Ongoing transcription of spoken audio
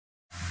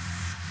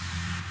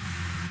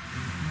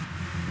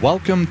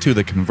Welcome to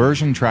the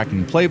Conversion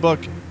Tracking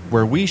Playbook,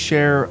 where we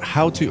share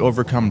how to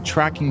overcome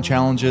tracking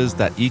challenges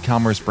that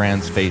e-commerce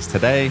brands face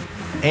today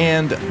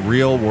and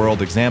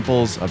real-world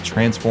examples of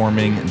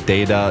transforming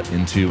data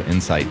into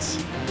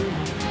insights.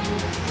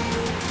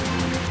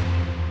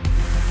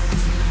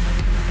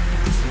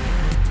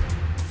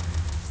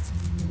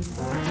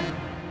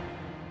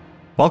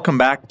 Welcome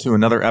back to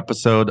another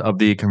episode of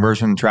the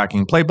Conversion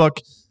Tracking Playbook.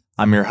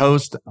 I'm your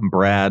host,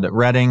 Brad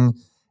Redding,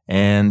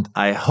 and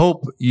I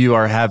hope you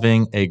are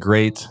having a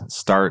great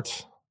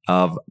start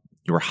of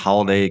your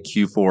holiday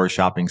Q4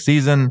 shopping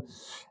season,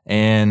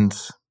 and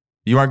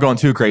you aren't going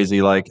too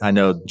crazy. Like I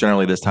know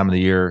generally this time of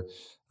the year,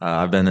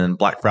 I've been in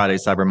Black Friday,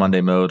 Cyber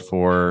Monday mode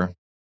for,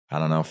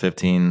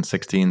 15,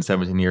 16,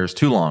 17 years,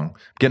 too long,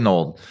 getting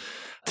old.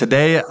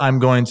 Today, I'm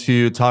going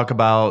to talk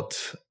about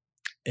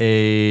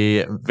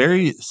a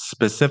very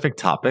specific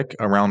topic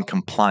around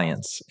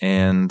compliance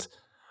and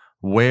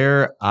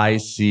where I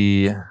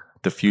see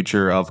the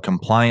future of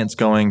compliance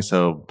going.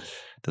 So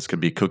this could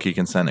be cookie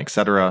consent, et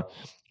cetera,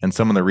 and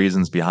some of the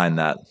reasons behind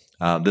that.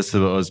 This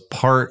was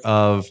part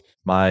of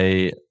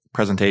my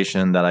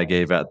presentation that I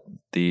gave at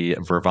the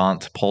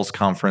Vervant Pulse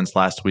conference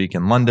last week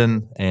in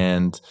London.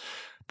 And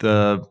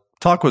the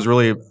talk was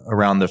really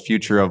around the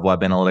future of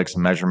web analytics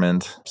and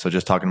measurement. So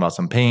just talking about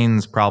some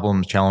pains,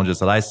 problems, challenges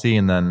that I see,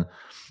 and then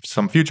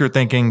some future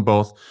thinking,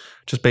 both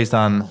just based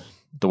on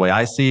the way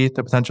I see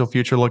the potential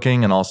future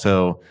looking, and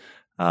also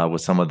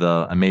with some of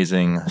the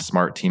amazing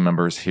smart team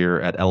members here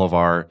at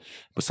Elevar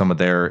with some of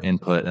their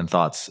input and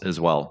thoughts as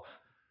well.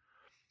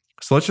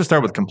 So let's just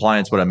start with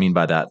compliance, what I mean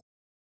by that.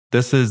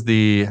 This is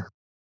the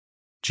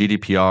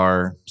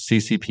GDPR,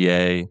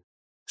 CCPA,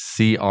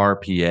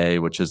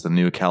 CRPA, which is the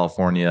new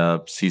California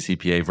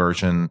CCPA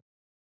version.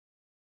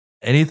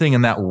 Anything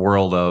in that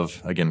world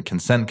of, again,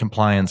 consent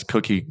compliance,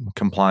 cookie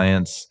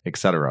compliance,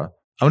 etc.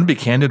 I'm going to be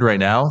candid right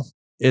now.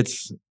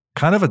 It's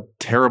kind of a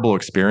terrible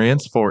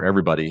experience for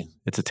everybody.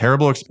 It's a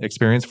terrible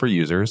experience for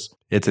users.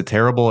 It's a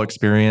terrible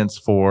experience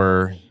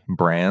for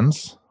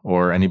brands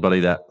or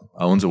anybody that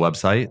owns a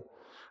website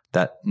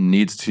that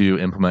needs to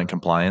implement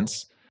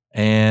compliance.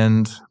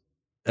 And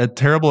a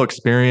terrible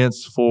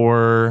experience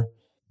for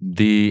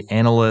the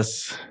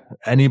analysts,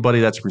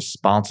 anybody that's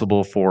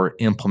responsible for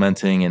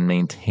implementing and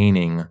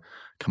maintaining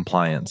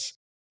compliance.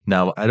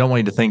 Now, I don't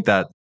want you to think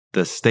that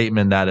the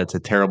statement that it's a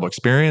terrible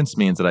experience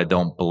means that I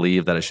don't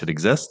believe that it should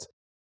exist,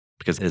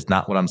 because it's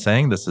not what I'm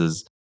saying. This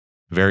is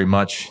very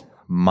much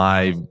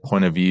my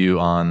point of view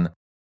on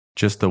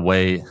just the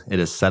way it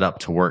is set up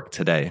to work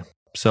today.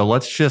 So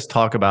let's just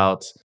talk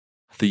about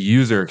the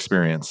user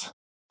experience.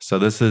 So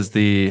this is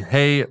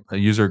a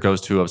user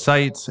goes to a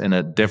site and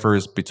it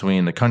differs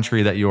between the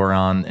country that you are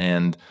on,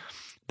 and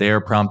they are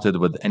prompted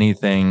with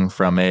anything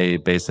from a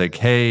basic,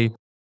 hey,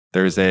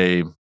 there's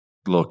a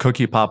little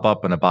cookie pop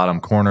up in the bottom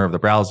corner of the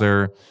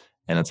browser.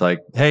 And it's like,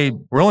 hey,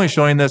 we're only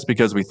showing this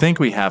because we think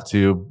we have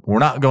to. We're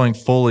not going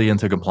fully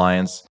into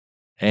compliance.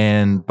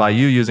 And by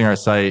you using our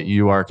site,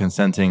 you are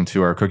consenting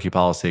to our cookie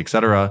policy, et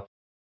cetera.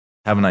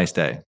 Have a nice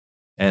day.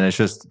 And it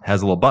just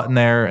has a little button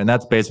there. And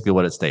that's basically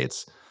what it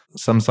states.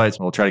 Some sites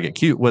will try to get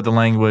cute with the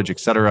language, et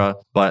cetera.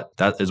 But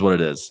that is what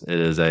it is. It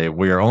is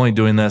we are only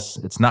doing this.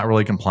 It's not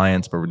really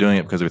compliance, but we're doing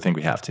it because we think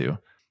we have to. And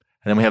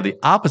then we have the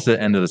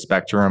opposite end of the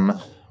spectrum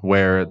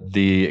where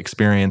the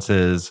experience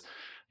is,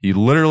 you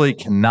literally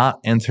cannot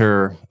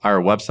enter our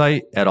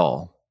website at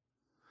all.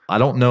 I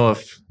don't know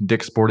if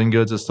Dick's Sporting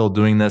Goods is still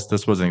doing this.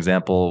 This was an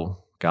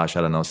example,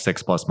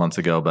 6+ months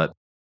ago. But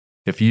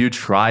if you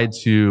tried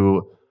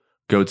to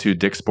go to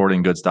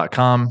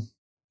dicksportinggoods.com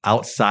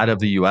outside of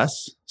the US,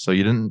 so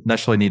you didn't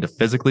necessarily need to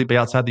physically be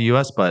outside the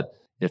US, but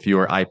if you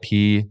were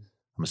IP,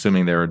 I'm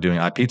assuming they were doing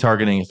IP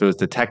targeting, if it was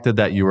detected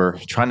that you were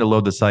trying to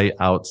load the site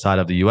outside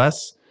of the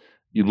US,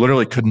 you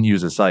literally couldn't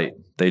use the site.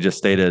 They just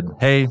stated,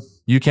 hey,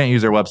 you can't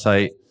use our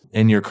website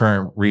in your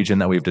current region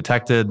that we've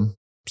detected.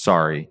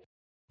 Sorry.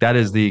 That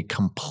is the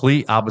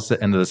complete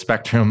opposite end of the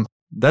spectrum.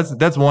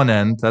 That's one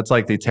end. That's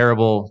like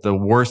the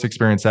worst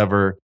experience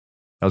ever.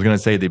 I was going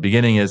to say the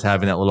beginning is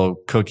having that little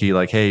cookie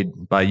like, hey,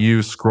 by you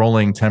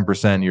scrolling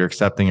 10%, you're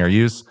accepting our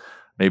use.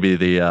 Maybe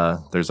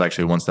there's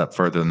actually one step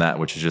further than that,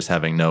 which is just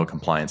having no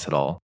compliance at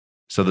all.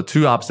 So the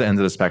two opposite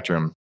ends of the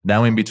spectrum.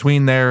 Now in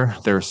between there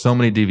are so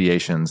many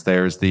deviations.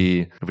 If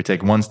we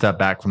take one step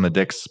back from the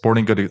Dick's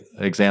Sporting Goods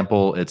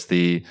example, it's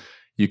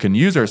you can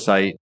use our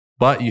site,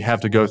 but you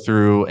have to go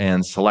through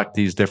and select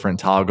these different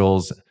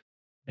toggles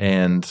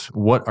and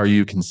what are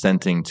you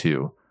consenting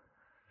to?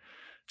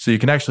 So you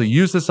can actually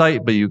use the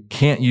site, but you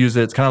can't use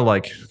it. It's kind of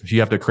like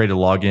you have to create a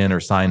login or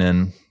sign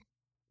in.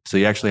 So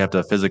you actually have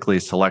to physically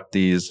select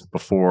these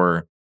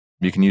before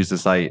you can use the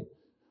site.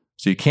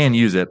 So you can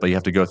use it, but you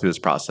have to go through this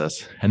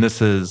process. And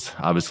this is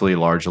obviously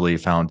largely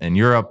found in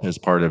Europe as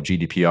part of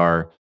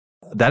GDPR.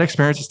 That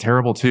experience is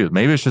terrible too.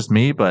 Maybe it's just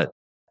me, but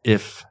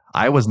if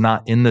I was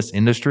not in this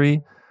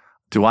industry,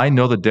 do I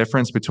know the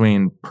difference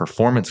between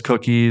performance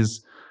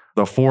cookies,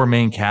 the four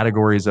main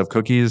categories of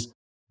cookies?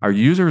 Are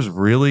users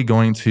really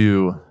going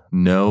to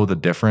know the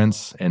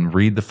difference and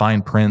read the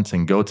fine print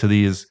and go to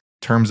these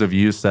terms of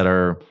use that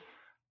are,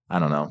 I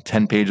don't know,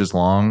 10 pages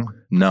long?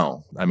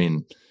 No. I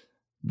mean,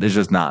 there's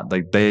just not.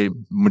 Like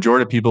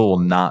majority of people will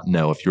not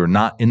know. If you're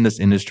not in this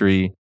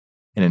industry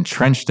and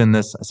entrenched in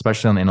this,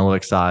 especially on the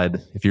analytics side,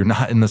 if you're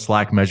not in the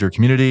Slack measure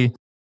community,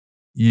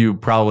 you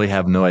probably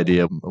have no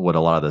idea what a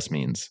lot of this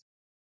means.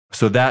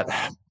 So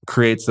that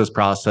creates this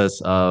process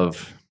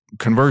of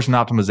conversion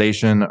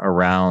optimization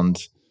around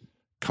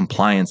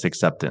compliance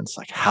acceptance.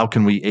 Like, how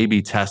can we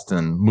A/B test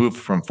and move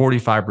from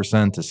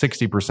 45% to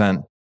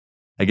 60%?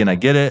 Again, I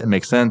get it. It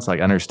makes sense. Like,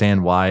 I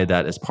understand why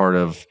that is part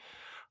of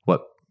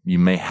what you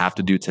may have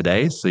to do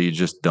today. So you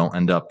just don't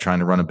end up trying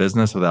to run a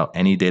business without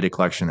any data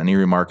collection, any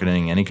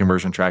remarketing, any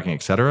conversion tracking,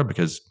 et cetera,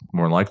 because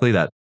more likely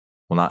that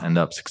will not end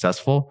up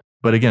successful.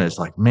 But again, it's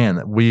like, man,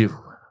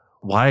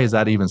 why is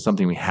that even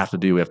something we have to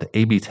do? We have to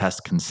A/B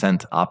test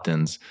consent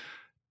opt-ins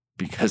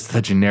because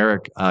the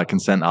generic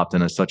consent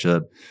opt-in is such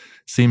a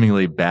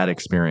seemingly bad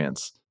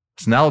experience.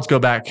 So now let's go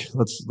back.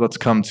 Let's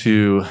come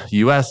to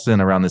US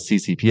and around the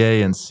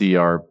CCPA and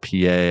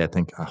CRPA. I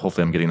think,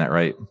 hopefully I'm getting that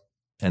right.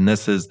 And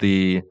this is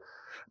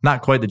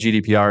not quite the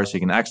GDPR, so you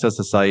can access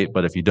the site,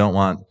 but if you don't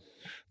want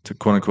to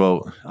quote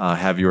unquote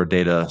have your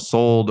data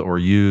sold or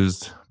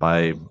used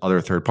by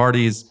other third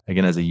parties,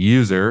 again, as a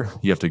user,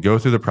 you have to go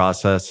through the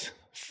process,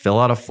 fill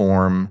out a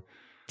form.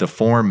 The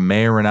form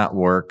may or may not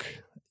work.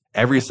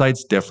 Every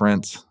site's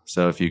different.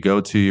 So if you go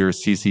to your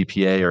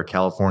CCPA or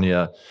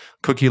California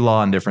cookie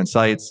law on different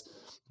sites,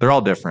 they're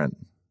all different.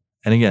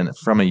 And again,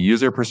 from a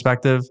user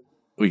perspective,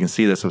 we can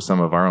see this with some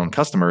of our own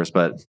customers,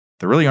 but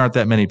there really aren't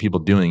that many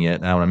people doing it.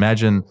 And I would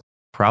imagine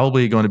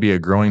probably going to be a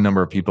growing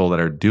number of people that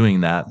are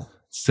doing that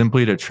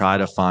simply to try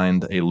to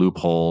find a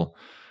loophole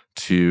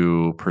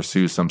to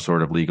pursue some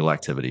sort of legal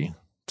activity.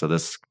 So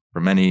this, for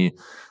many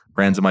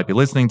brands that might be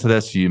listening to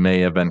this, you may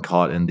have been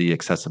caught in the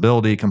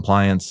accessibility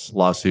compliance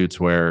lawsuits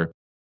where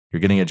you're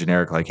getting a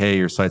generic like, hey,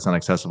 your site's not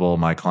accessible.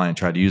 My client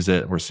tried to use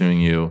it. We're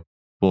suing you.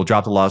 We'll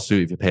drop the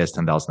lawsuit if you pay us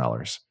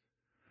 $10,000.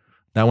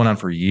 That went on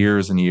for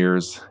years and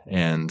years.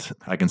 And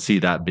I can see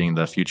that being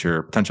the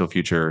potential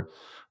future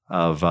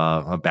of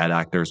bad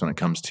actors when it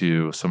comes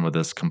to some of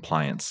this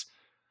compliance.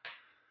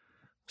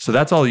 So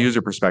that's all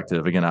user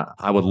perspective. Again,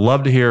 I would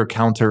love to hear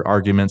counter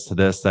arguments to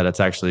this, that it's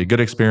actually a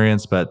good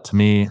experience, but to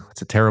me,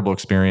 it's a terrible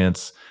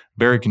experience,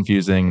 very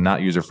confusing,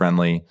 not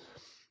user-friendly.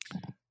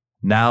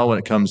 Now, when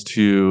it comes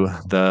to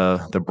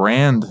the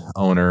brand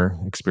owner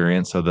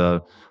experience,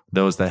 so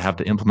those that have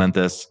to implement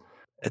this,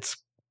 it's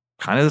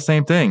kind of the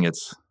same thing.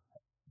 It's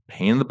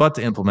pain in the butt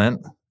to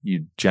implement.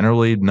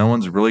 No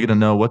one's really going to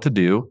know what to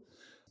do.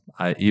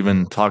 I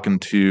even talking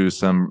to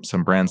some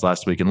brands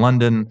last week in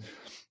London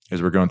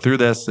as we're going through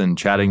this and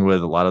chatting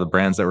with a lot of the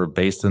brands that were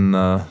based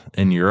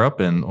in Europe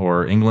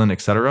or England,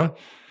 et cetera.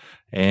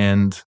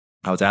 And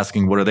I was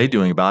asking, what are they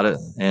doing about it?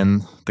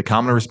 And the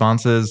common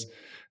response is,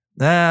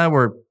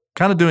 we're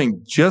kind of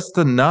doing just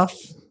enough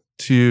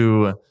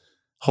to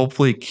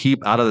hopefully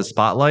keep out of the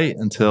spotlight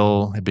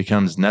until it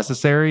becomes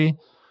necessary,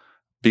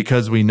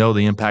 because we know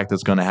the impact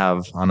it's going to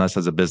have on us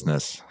as a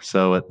business.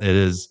 So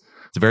it's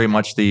very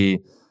much the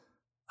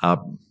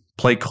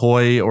play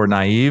coy or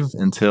naive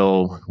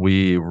until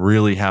we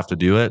really have to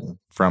do it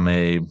from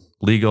a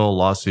legal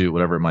lawsuit,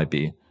 whatever it might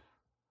be.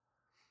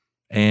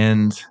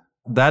 And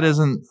that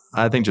isn't,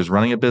 I think, just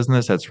running a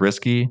business. That's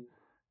risky.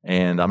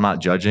 And I'm not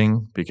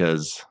judging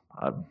because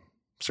I'm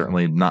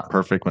certainly not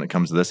perfect when it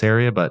comes to this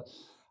area. But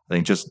I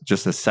think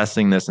just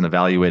assessing this and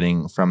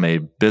evaluating from a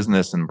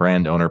business and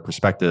brand owner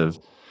perspective,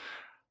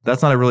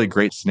 that's not a really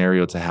great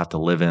scenario to have to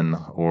live in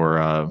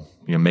or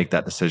make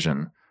that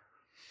decision.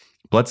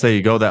 But let's say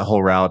you go that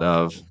whole route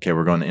of, okay,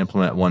 we're going to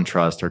implement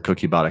OneTrust or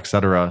CookieBot, et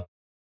cetera.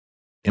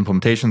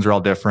 Implementations are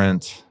all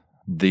different.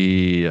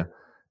 The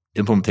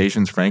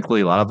implementations,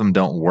 frankly, a lot of them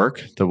don't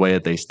work the way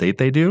that they state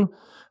they do.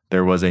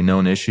 There was a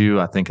known issue,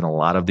 I think, in a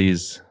lot of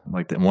these,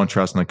 like the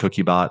OneTrust and the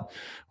CookieBot,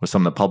 with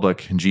some of the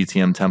public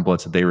GTM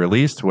templates that they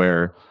released,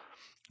 where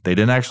they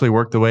didn't actually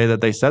work the way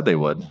that they said they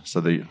would.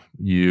 So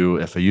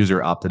if a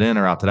user opted in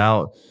or opted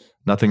out,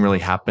 nothing really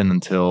happened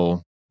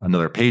until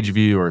another page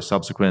view or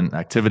subsequent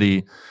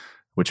activity,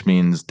 which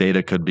means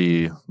data could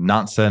be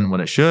not sent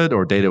when it should,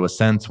 or data was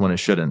sent when it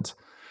shouldn't.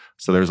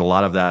 So there's a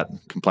lot of that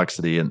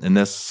complexity.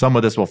 And some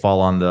of this will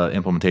fall on the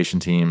implementation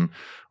team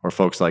or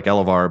folks like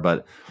Elevar,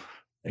 but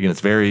again,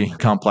 it's very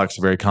complex,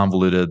 very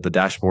convoluted. The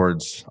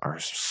dashboards are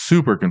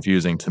super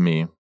confusing to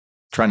me,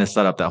 trying to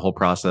set up that whole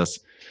process.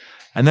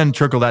 And then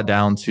trickle that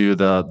down to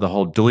the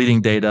whole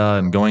deleting data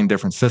and going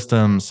different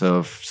systems. So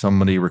if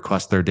somebody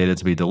requests their data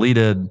to be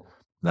deleted,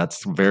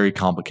 that's very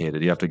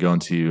complicated. You have to go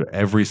into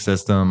every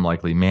system,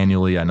 likely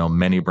manually. I know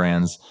many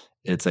brands,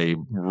 it's a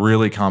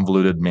really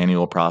convoluted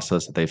manual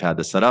process that they've had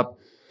to set up.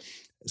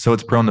 So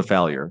it's prone to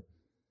failure.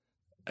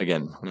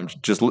 Again,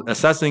 just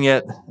assessing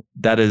it,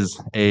 that is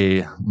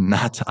a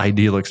not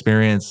ideal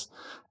experience,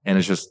 and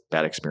it's just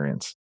bad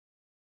experience.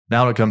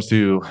 Now when it comes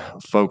to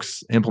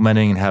folks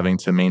implementing and having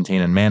to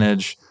maintain and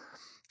manage,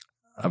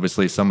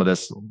 obviously some of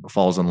this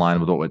falls in line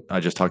with what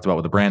I just talked about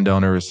with the brand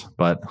owners,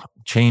 but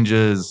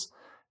changes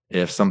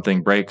If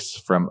something breaks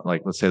from,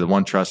 like, let's say the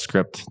OneTrust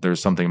script,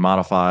 there's something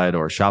modified,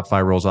 or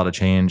Shopify rolls out a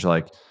change,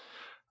 like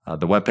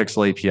the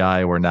WebPixel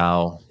API, where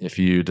now if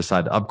you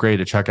decide to upgrade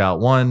to checkout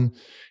 1,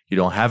 you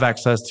don't have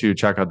access to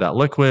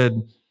checkout.liquid.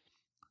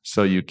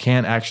 So you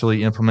can't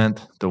actually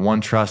implement the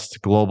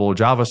OneTrust global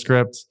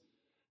JavaScript,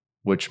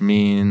 which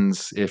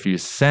means if you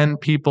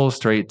send people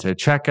straight to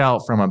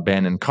checkout from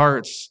abandoned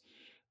carts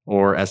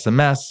or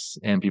SMS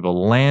and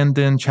people land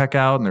in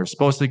checkout and they're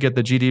supposed to get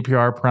the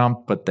GDPR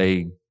prompt, but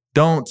they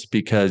don't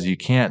because you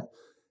can't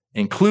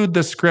include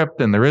the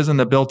script and there isn't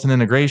a built-in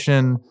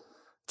integration.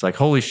 It's like,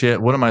 holy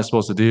shit, what am I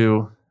supposed to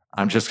do?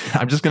 I'm just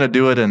going to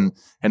do it and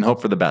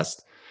hope for the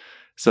best.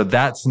 So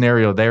that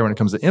scenario there, when it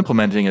comes to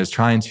implementing, is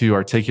trying to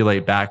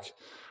articulate back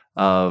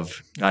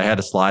of, I had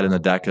a slide in the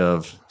deck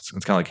of, it's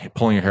kind of like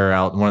pulling your hair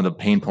out. One of the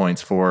pain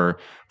points for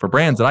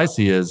brands that I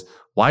see is,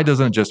 why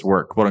doesn't it just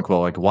work, quote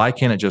unquote? Like, why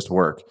can't it just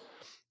work?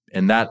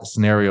 And that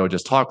scenario I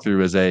just talked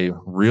through is a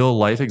real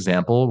life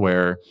example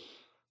where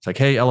it's like,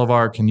 hey,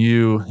 Elevar, can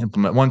you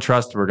implement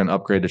OneTrust? We're going to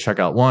upgrade to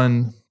checkout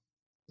 1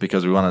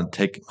 because we want to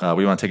take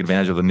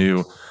advantage of the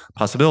new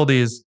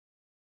possibilities.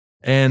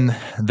 And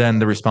then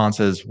the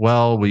response is,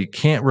 well, we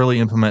can't really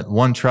implement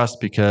OneTrust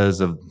because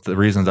of the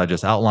reasons I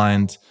just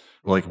outlined.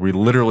 Like, we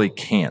literally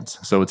can't.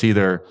 So it's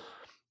either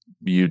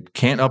you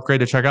can't upgrade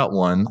to checkout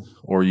 1,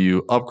 or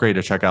you upgrade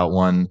to checkout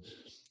 1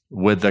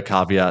 with the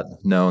caveat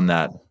known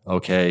that,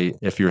 okay,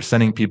 if you're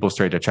sending people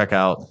straight to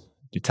checkout,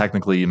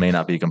 you may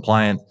not be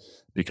compliant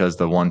because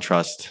the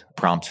OneTrust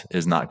prompt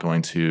is not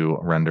going to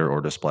render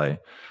or display.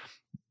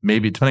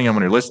 Maybe depending on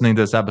when you're listening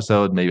to this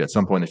episode, maybe at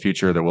some point in the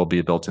future, there will be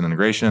a built-in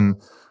integration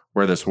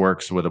where this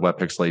works with a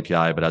WebPixel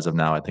API. But as of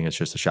now, I think it's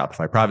just a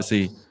Shopify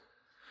Privacy,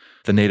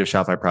 the native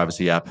Shopify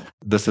Privacy app.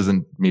 This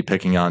isn't me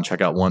picking on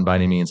checkout 1 by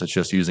any means. It's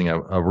just using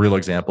a real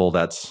example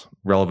that's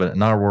relevant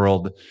in our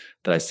world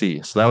that I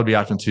see. So that would be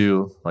option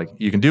 2. Like,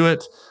 you can do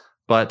it,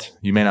 but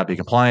you may not be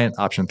compliant.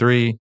 Option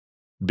 3,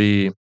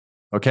 be,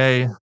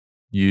 okay,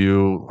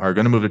 you are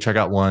going to move to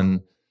checkout 1,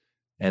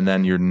 and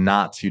then you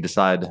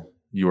decide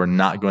you are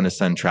not going to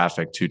send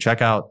traffic to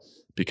checkout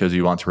because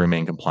you want to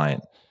remain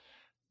compliant.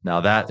 Now,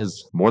 that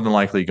is more than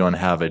likely going to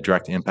have a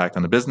direct impact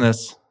on the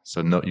business.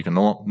 So you can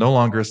no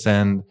longer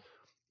send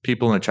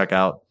people in a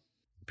checkout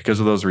because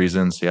of those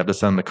reasons. You have to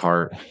send them the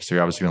cart. So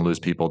you're obviously going to lose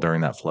people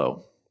during that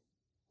flow.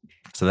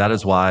 So that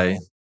is why,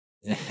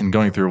 in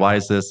going through, why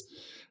is this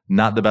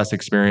not the best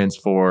experience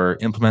for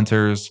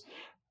implementers?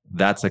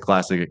 That's a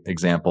classic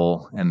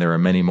example. And there are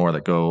many more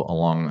that go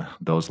along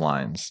those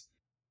lines.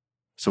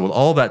 So with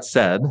all that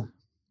said,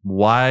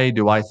 why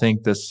do I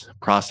think this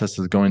process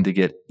is going to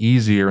get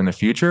easier in the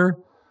future?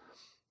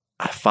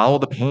 I follow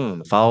the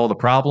pain, follow the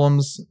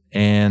problems,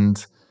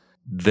 and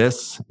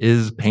this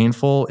is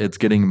painful. It's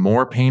getting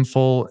more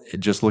painful.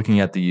 Just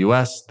looking at the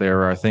US,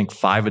 there are, I think,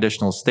 5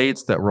 additional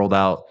states that rolled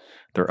out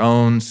their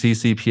own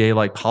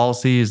CCPA-like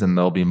policies, and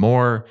there'll be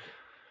more.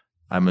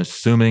 I'm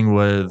assuming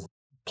with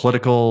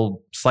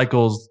political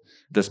cycles,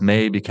 this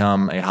may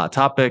become a hot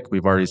topic.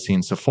 We've already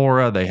seen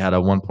Sephora. They had a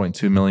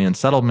 $1.2 million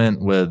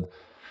settlement with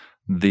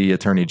the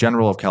Attorney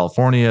General of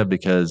California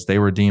because they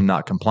were deemed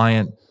not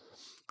compliant.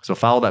 So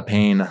follow that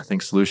pain. I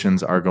think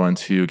solutions are going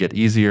to get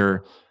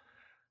easier.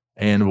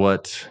 And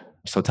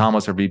so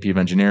Thomas, our VP of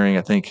engineering,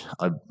 I think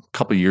a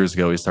couple of years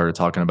ago, he started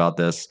talking about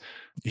this.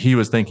 He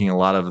was thinking a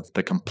lot of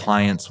the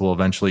compliance will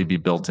eventually be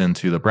built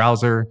into the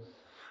browser.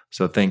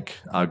 So think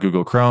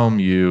Google Chrome,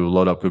 you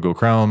load up Google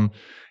Chrome,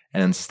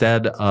 and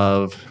instead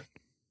of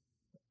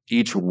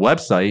each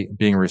website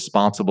being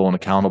responsible and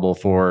accountable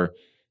for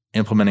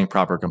implementing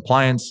proper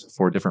compliance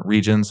for different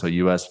regions, so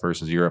US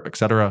versus Europe, et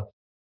cetera,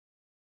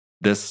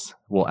 this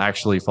will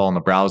actually fall in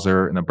the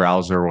browser, and the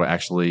browser will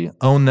actually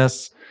own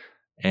this.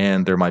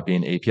 And there might be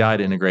an API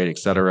to integrate, et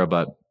cetera,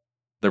 but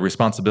the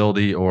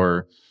responsibility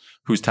or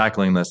who's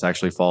tackling this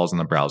actually falls in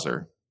the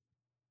browser.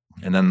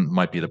 And then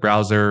might be the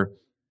browser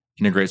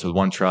integrates with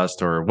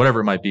OneTrust or whatever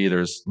it might be.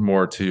 There's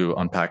more to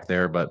unpack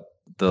there, but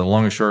the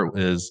long and short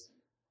is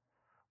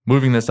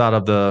moving this out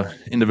of the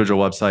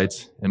individual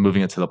websites and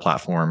moving it to the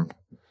platform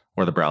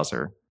or the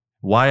browser.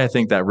 Why I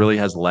think that really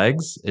has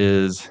legs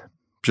is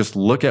just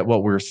look at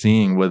what we're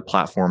seeing with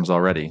platforms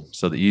already.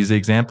 So the easy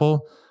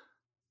example,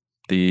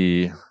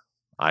 the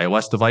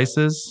iOS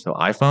devices, so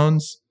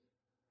iPhones,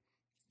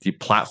 the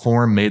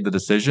platform made the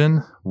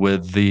decision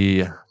with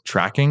the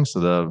tracking. So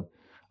the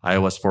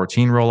iOS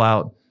 14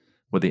 rollout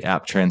with the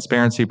app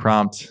transparency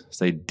prompt,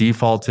 they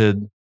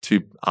defaulted to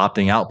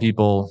opting out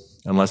people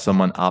unless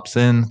someone opts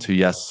in to,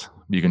 yes,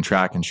 you can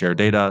track and share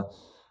data.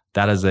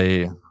 That is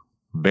a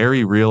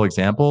very real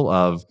example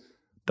of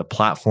the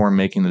platform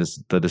making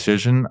the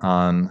decision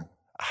on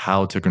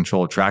how to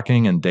control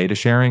tracking and data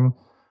sharing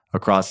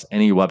across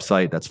any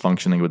website that's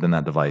functioning within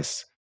that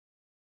device.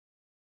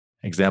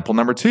 Example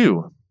number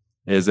 2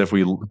 is if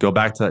we go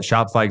back to that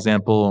Shopify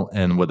example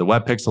and with the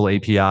WebPixel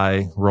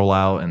API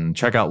rollout and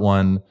checkout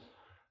 1,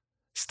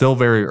 still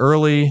very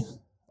early.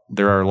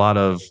 There are a lot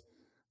of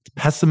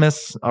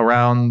pessimists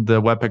around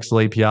the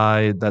WebPixel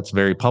API that's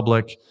very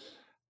public.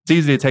 it's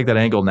easy to take that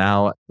angle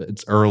now.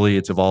 It's early,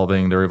 it's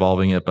evolving, they're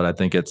evolving it, but I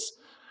think it's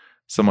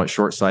somewhat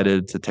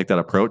short-sighted to take that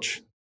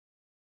approach.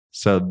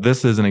 So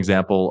this is an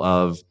example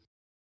of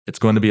it's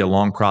going to be a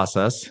long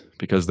process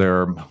because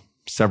there are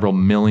several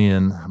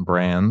million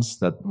brands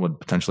that would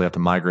potentially have to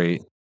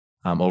migrate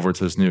over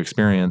to this new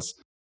experience.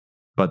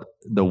 But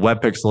the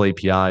WebPixel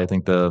API, I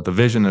think the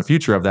vision and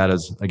future of that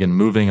is, again,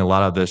 moving a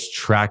lot of this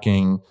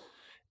tracking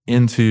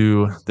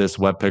into this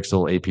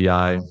WebPixel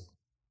API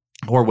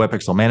or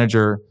WebPixel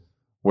Manager,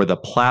 where the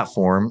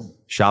platform,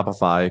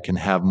 Shopify, can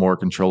have more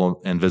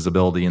control and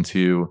visibility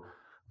into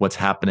what's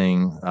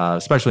happening,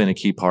 especially in a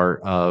key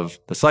part of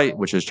the site,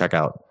 which is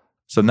checkout.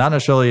 So not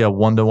necessarily a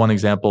one-to-one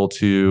example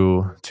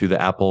to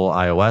the Apple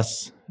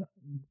iOS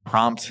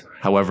prompt.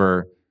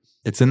 However,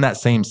 it's in that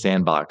same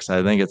sandbox.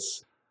 I think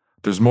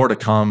there's more to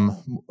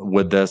come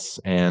with this.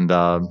 And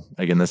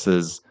again, this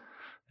is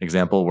an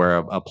example where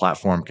a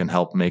platform can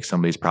help make some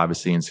of these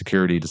privacy and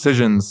security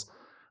decisions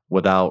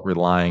without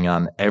relying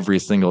on every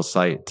single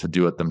site to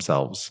do it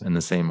themselves in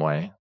the same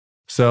way.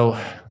 So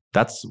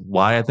that's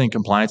why I think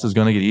compliance is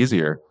going to get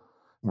easier.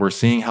 We're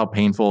seeing how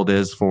painful it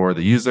is for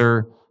the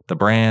user, the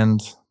brand,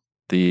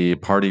 the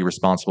party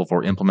responsible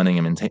for implementing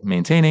and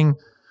maintaining.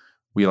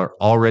 We are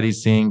already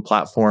seeing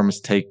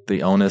platforms take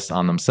the onus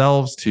on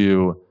themselves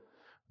to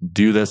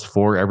do this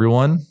for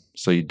everyone,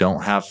 so you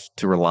don't have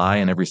to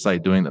rely on every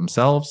site doing it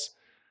themselves.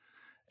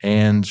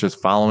 And just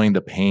following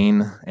the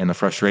pain and the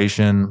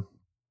frustration,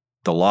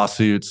 the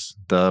lawsuits,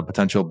 the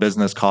potential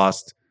business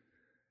cost,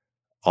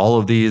 all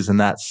of these in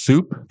that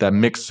soup, that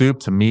mixed soup,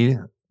 to me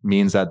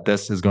means that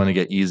this is going to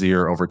get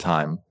easier over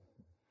time.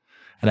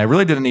 And I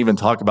really didn't even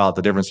talk about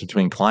the difference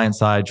between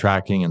client-side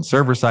tracking and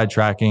server-side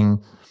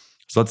tracking.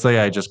 So let's say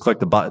I just clicked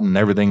the button and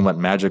everything went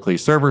magically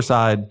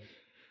server-side.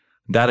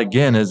 That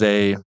again is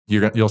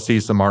you'll see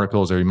some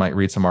articles, or you might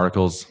read some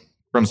articles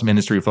from some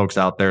industry folks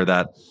out there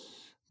that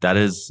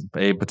is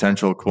a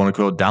potential quote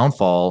unquote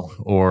downfall,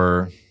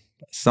 or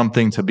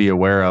something to be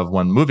aware of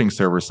when moving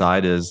server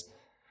side is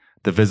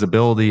the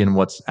visibility and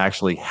what's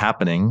actually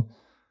happening.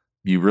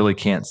 You really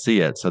can't see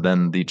it. So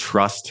then the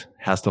trust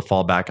has to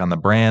fall back on the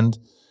brand,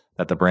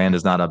 that the brand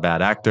is not a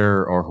bad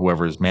actor, or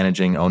whoever is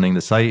owning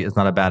the site is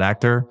not a bad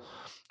actor.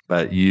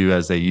 But you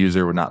as a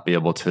user would not be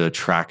able to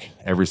track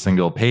every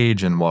single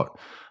page and what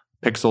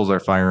pixels are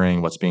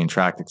firing, what's being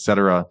tracked,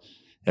 etc.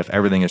 If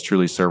everything is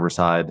truly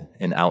server-side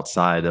and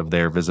outside of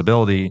their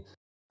visibility,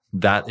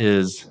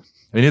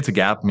 it's a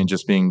gap.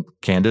 Just being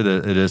candid,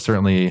 it is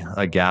certainly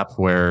a gap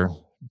where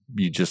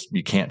you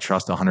can't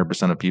trust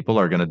 100% of people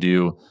are going to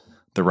do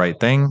the right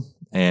thing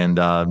and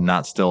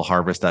not still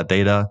harvest that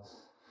data.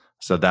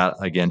 So that,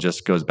 again,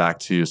 just goes back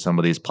to some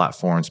of these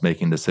platforms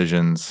making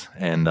decisions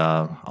and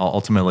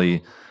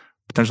ultimately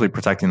potentially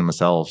protecting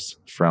themselves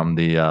from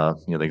the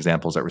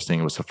examples that we're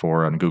seeing with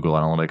Sephora and Google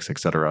Analytics, et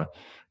cetera,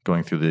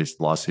 going through these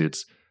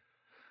lawsuits.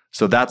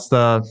 So that's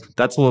a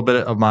little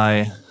bit of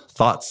my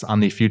thoughts on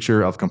the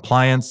future of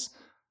compliance.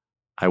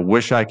 I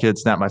wish I could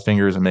snap my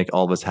fingers and make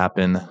all this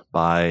happen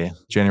by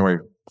January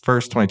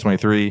 1st,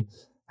 2023.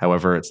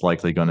 However, it's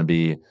likely going to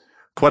be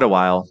quite a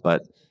while,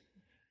 but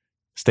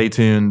stay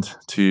tuned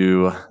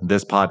to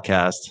this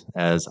podcast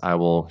as I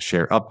will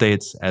share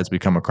updates as we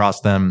come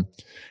across them.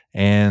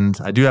 And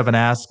I do have an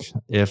ask.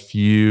 If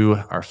you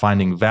are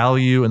finding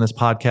value in this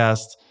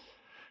podcast,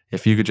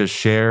 if you could just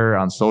share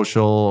on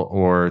social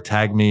or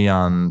tag me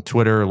on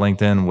Twitter,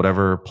 LinkedIn,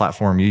 whatever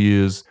platform you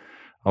use,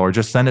 or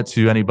just send it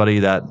to anybody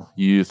that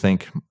you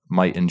think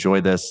might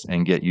enjoy this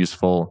and get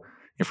useful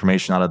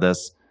information out of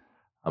this.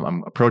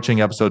 I'm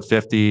approaching episode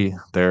 50.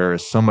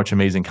 There's so much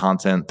amazing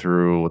content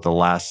through the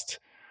last,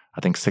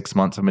 6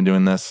 months I've been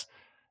doing this.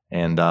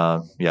 And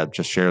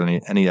just share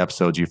any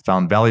episodes you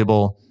found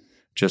valuable,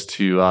 just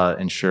to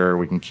ensure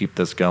we can keep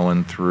this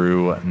going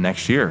through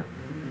next year.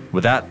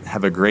 With that,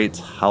 have a great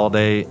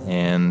holiday,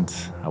 and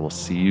I will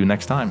see you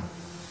next time.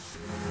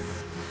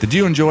 Did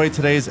you enjoy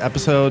today's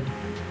episode?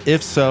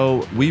 If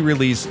so, we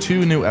release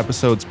 2 new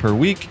episodes per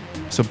week,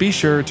 so be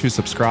sure to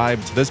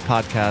subscribe to this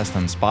podcast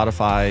on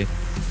Spotify,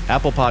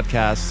 Apple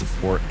Podcasts,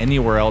 or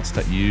anywhere else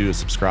that you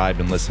subscribe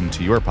and listen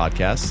to your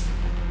podcasts.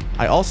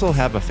 I also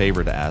have a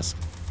favor to ask.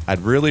 I'd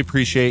really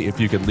appreciate if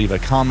you could leave a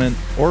comment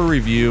or a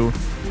review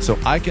so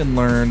I can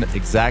learn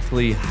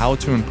exactly how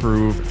to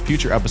improve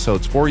future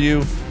episodes for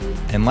you.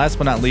 And last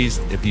but not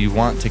least, if you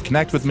want to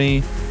connect with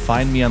me,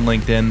 find me on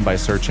LinkedIn by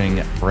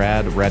searching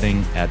Brad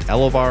Redding at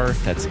Elevar.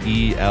 That's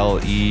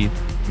ELEVAR.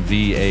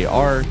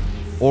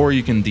 Or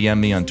you can DM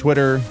me on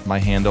Twitter. My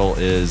handle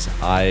is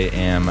I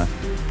am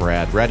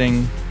Brad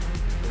Redding.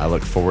 I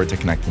look forward to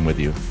connecting with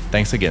you.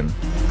 Thanks again.